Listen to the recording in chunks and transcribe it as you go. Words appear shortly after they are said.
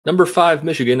Number 5,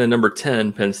 Michigan, and number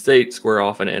 10, Penn State, square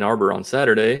off in Ann Arbor on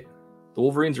Saturday. The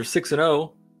Wolverines are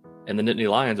 6-0, and the Nittany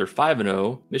Lions are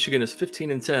 5-0. Michigan is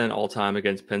 15-10 all-time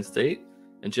against Penn State,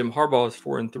 and Jim Harbaugh is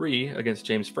 4-3 against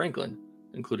James Franklin,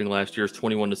 including last year's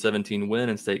 21-17 win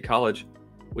in State College,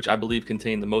 which I believe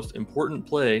contained the most important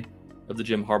play of the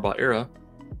Jim Harbaugh era,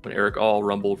 when Eric All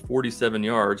rumbled 47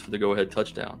 yards for the go-ahead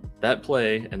touchdown. That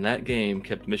play and that game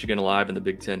kept Michigan alive in the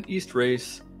Big Ten East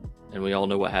race, and we all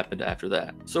know what happened after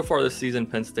that. So far this season,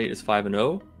 Penn State is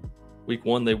 5-0. Week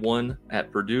 1, they won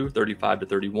at Purdue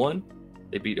 35-31.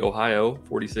 They beat Ohio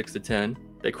 46-10.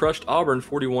 They crushed Auburn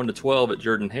 41-12 at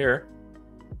Jordan-Hare.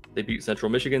 They beat Central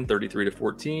Michigan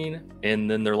 33-14. And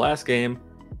then their last game,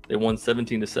 they won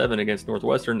 17-7 against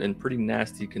Northwestern in pretty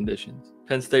nasty conditions.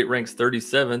 Penn State ranks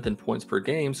 37th in points per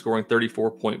game, scoring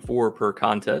 34.4 per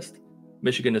contest.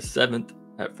 Michigan is 7th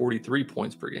at 43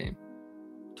 points per game.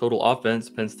 Total offense,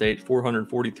 Penn State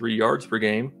 443 yards per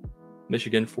game,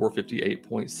 Michigan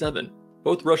 458.7.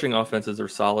 Both rushing offenses are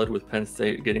solid, with Penn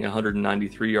State getting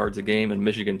 193 yards a game and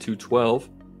Michigan 212.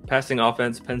 Passing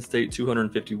offense, Penn State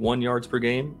 251 yards per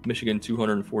game, Michigan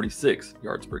 246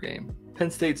 yards per game.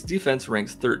 Penn State's defense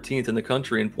ranks 13th in the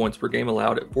country in points per game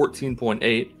allowed at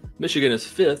 14.8. Michigan is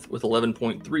 5th with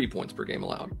 11.3 points per game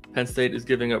allowed. Penn State is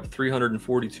giving up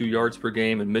 342 yards per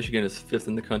game, and Michigan is 5th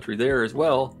in the country there as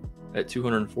well at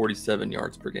 247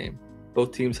 yards per game.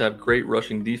 Both teams have great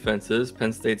rushing defenses.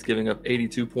 Penn State's giving up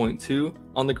 82.2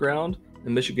 on the ground,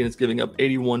 and Michigan is giving up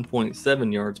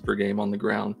 81.7 yards per game on the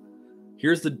ground.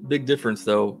 Here's the big difference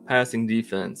though, passing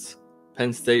defense.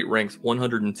 Penn State ranks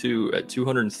 102 at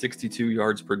 262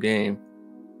 yards per game,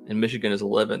 and Michigan is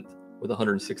 11th with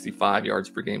 165 yards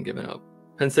per game given up.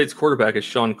 Penn State's quarterback is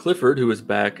Sean Clifford, who is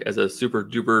back as a super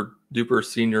duper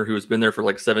senior who has been there for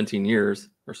like 17 years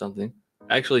or something.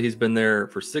 Actually, he's been there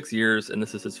for 6 years, and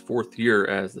this is his 4th year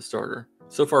as the starter.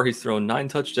 So far, he's thrown 9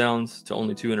 touchdowns to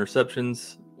only 2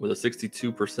 interceptions with a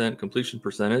 62% completion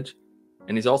percentage,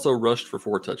 and he's also rushed for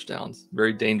 4 touchdowns.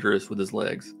 Very dangerous with his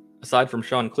legs. Aside from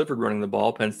Sean Clifford running the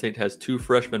ball, Penn State has 2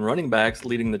 freshman running backs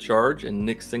leading the charge in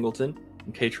Nick Singleton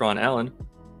and Katron Allen.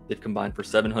 They've combined for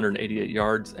 788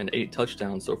 yards and 8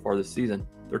 touchdowns so far this season.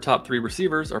 Their top 3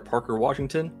 receivers are Parker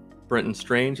Washington, Brenton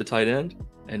Strange, a tight end,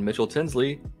 and Mitchell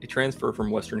Tinsley, a transfer from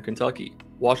Western Kentucky.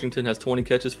 Washington has 20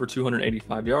 catches for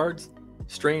 285 yards.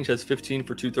 Strange has 15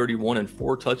 for 231 and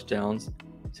 4 touchdowns.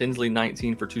 Tinsley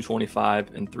 19 for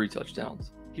 225 and 3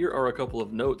 touchdowns. Here are a couple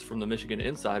of notes from the Michigan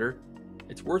Insider.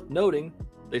 It's worth noting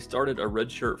they started a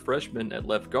redshirt freshman at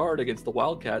left guard against the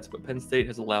Wildcats, but Penn State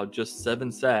has allowed just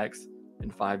 7 sacks in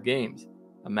 5 games,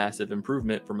 a massive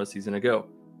improvement from a season ago.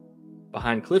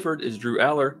 Behind Clifford is Drew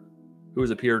Aller, who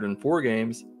has appeared in 4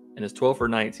 games and is 12 for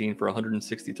 19 for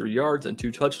 163 yards and 2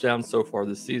 touchdowns so far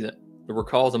this season. There were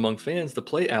calls among fans to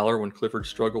play Aller when Clifford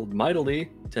struggled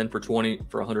mightily, 10 for 20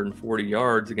 for 140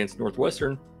 yards against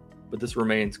Northwestern, but this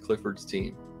remains Clifford's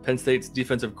team. Penn State's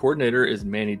defensive coordinator is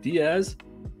Manny Diaz,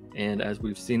 and as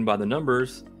we've seen by the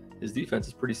numbers, his defense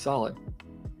is pretty solid.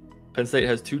 Penn State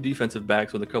has 2 defensive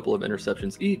backs with a couple of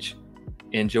interceptions each,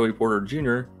 and Joey Porter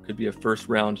Jr. could be a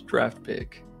first-round draft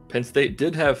pick. Penn State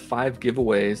did have 5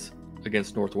 giveaways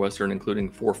against Northwestern, including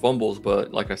 4 fumbles,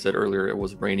 but like I said earlier, it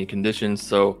was rainy conditions,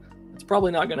 so it's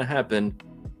probably not going to happen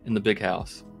in the big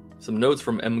house. Some notes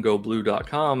from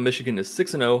mgoblue.com. Michigan is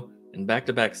 6-0 in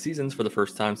back-to-back seasons for the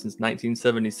first time since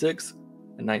 1976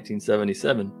 and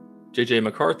 1977. J.J.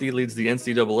 McCarthy leads the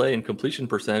NCAA in completion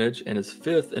percentage and is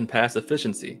 5th in pass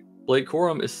efficiency. Blake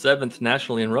Corum is 7th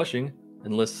nationally in rushing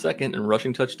and lists 2nd in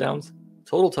rushing touchdowns,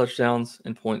 total touchdowns,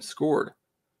 and points scored.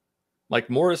 Mike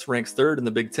Morris ranks 3rd in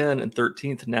the Big Ten and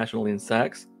 13th nationally in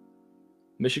sacks.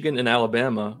 Michigan and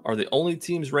Alabama are the only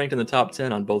teams ranked in the top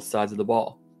 10 on both sides of the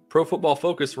ball. Pro Football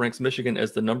Focus ranks Michigan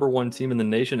as the number 1 team in the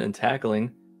nation in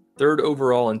tackling, 3rd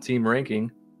overall in team ranking,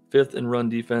 5th in run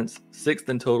defense, 6th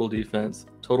in total defense,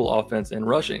 total offense, and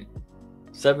rushing,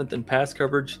 7th in pass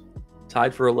coverage,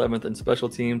 tied for 11th in special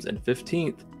teams, and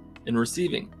 15th in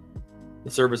receiving.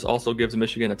 The service also gives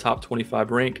Michigan a top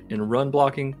 25 rank in run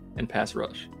blocking and pass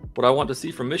rush. What I want to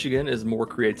see from Michigan is more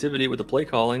creativity with the play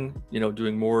calling,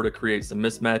 doing more to create some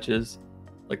mismatches.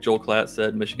 Like Joel Klatt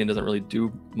said, Michigan doesn't really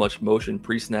do much motion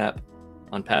pre-snap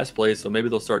on pass plays, so maybe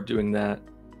they'll start doing that.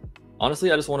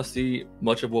 Honestly, I just want to see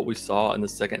much of what we saw in the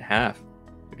second half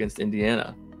against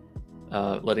Indiana,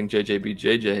 letting JJ be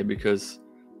JJ, because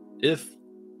if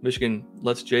Michigan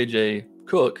lets JJ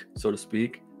cook, so to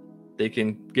speak, they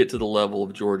can get to the level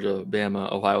of Georgia, Bama,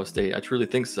 Ohio State. I truly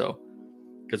think so.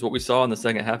 Because what we saw in the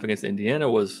second half against Indiana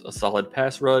was a solid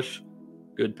pass rush,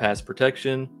 good pass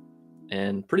protection,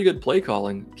 and pretty good play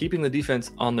calling. Keeping the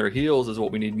defense on their heels is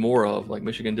what we need more of, like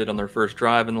Michigan did on their first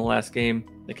drive in the last game.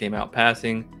 They came out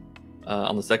passing.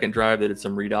 On the second drive, they did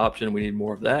some read option. We need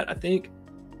more of that, I think.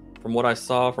 From what I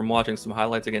saw from watching some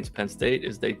highlights against Penn State,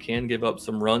 is they can give up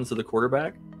some runs to the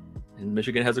quarterback, and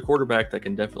Michigan has a quarterback that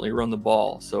can definitely run the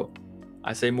ball. So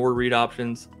I say more read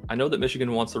options. I know that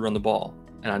Michigan wants to run the ball,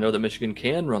 and I know that Michigan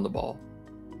can run the ball.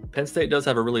 Penn State does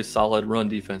have a really solid run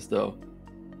defense, though.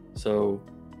 So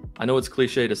I know it's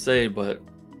cliche to say, but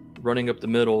running up the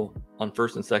middle on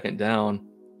first and second down,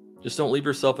 just don't leave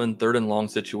yourself in third and long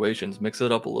situations. Mix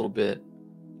it up a little bit.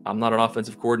 I'm not an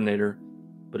offensive coordinator,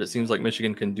 but it seems like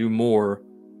Michigan can do more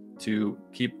to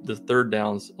keep the third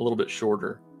downs a little bit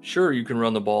shorter. Sure, you can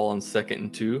run the ball on 2nd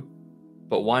and 2,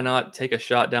 but why not take a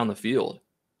shot down the field?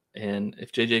 And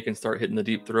if JJ can start hitting the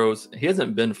deep throws, he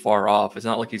hasn't been far off. It's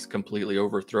not like he's completely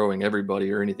overthrowing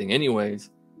everybody or anything anyways.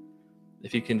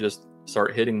 If he can just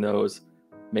start hitting those,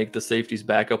 make the safeties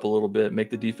back up a little bit, make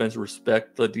the defense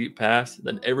respect the deep pass,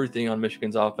 then everything on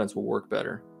Michigan's offense will work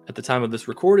better. At the time of this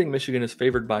recording, Michigan is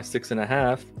favored by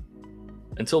 6.5.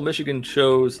 Until Michigan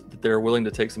shows that they're willing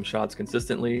to take some shots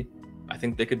consistently, I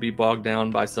think they could be bogged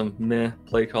down by some meh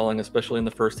play calling, especially in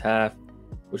the first half,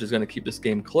 which is going to keep this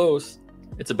game close.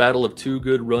 It's a battle of two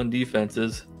good run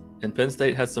defenses, and Penn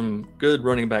State has some good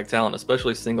running back talent,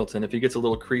 especially Singleton. If he gets a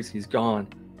little crease, he's gone.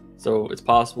 So it's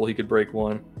possible he could break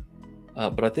one.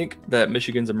 But I think that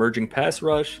Michigan's emerging pass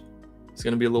rush is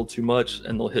going to be a little too much,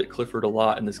 and they'll hit Clifford a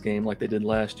lot in this game like they did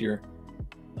last year.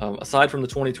 Aside from the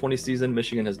 2020 season,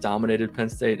 Michigan has dominated Penn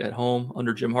State at home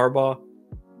under Jim Harbaugh.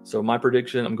 So my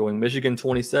prediction, I'm going Michigan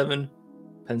 27,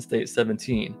 Penn State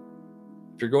 17.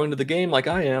 If you're going to the game like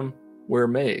I am, wear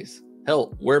maize.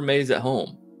 Hell, wear maize at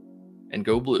home. And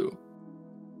go blue.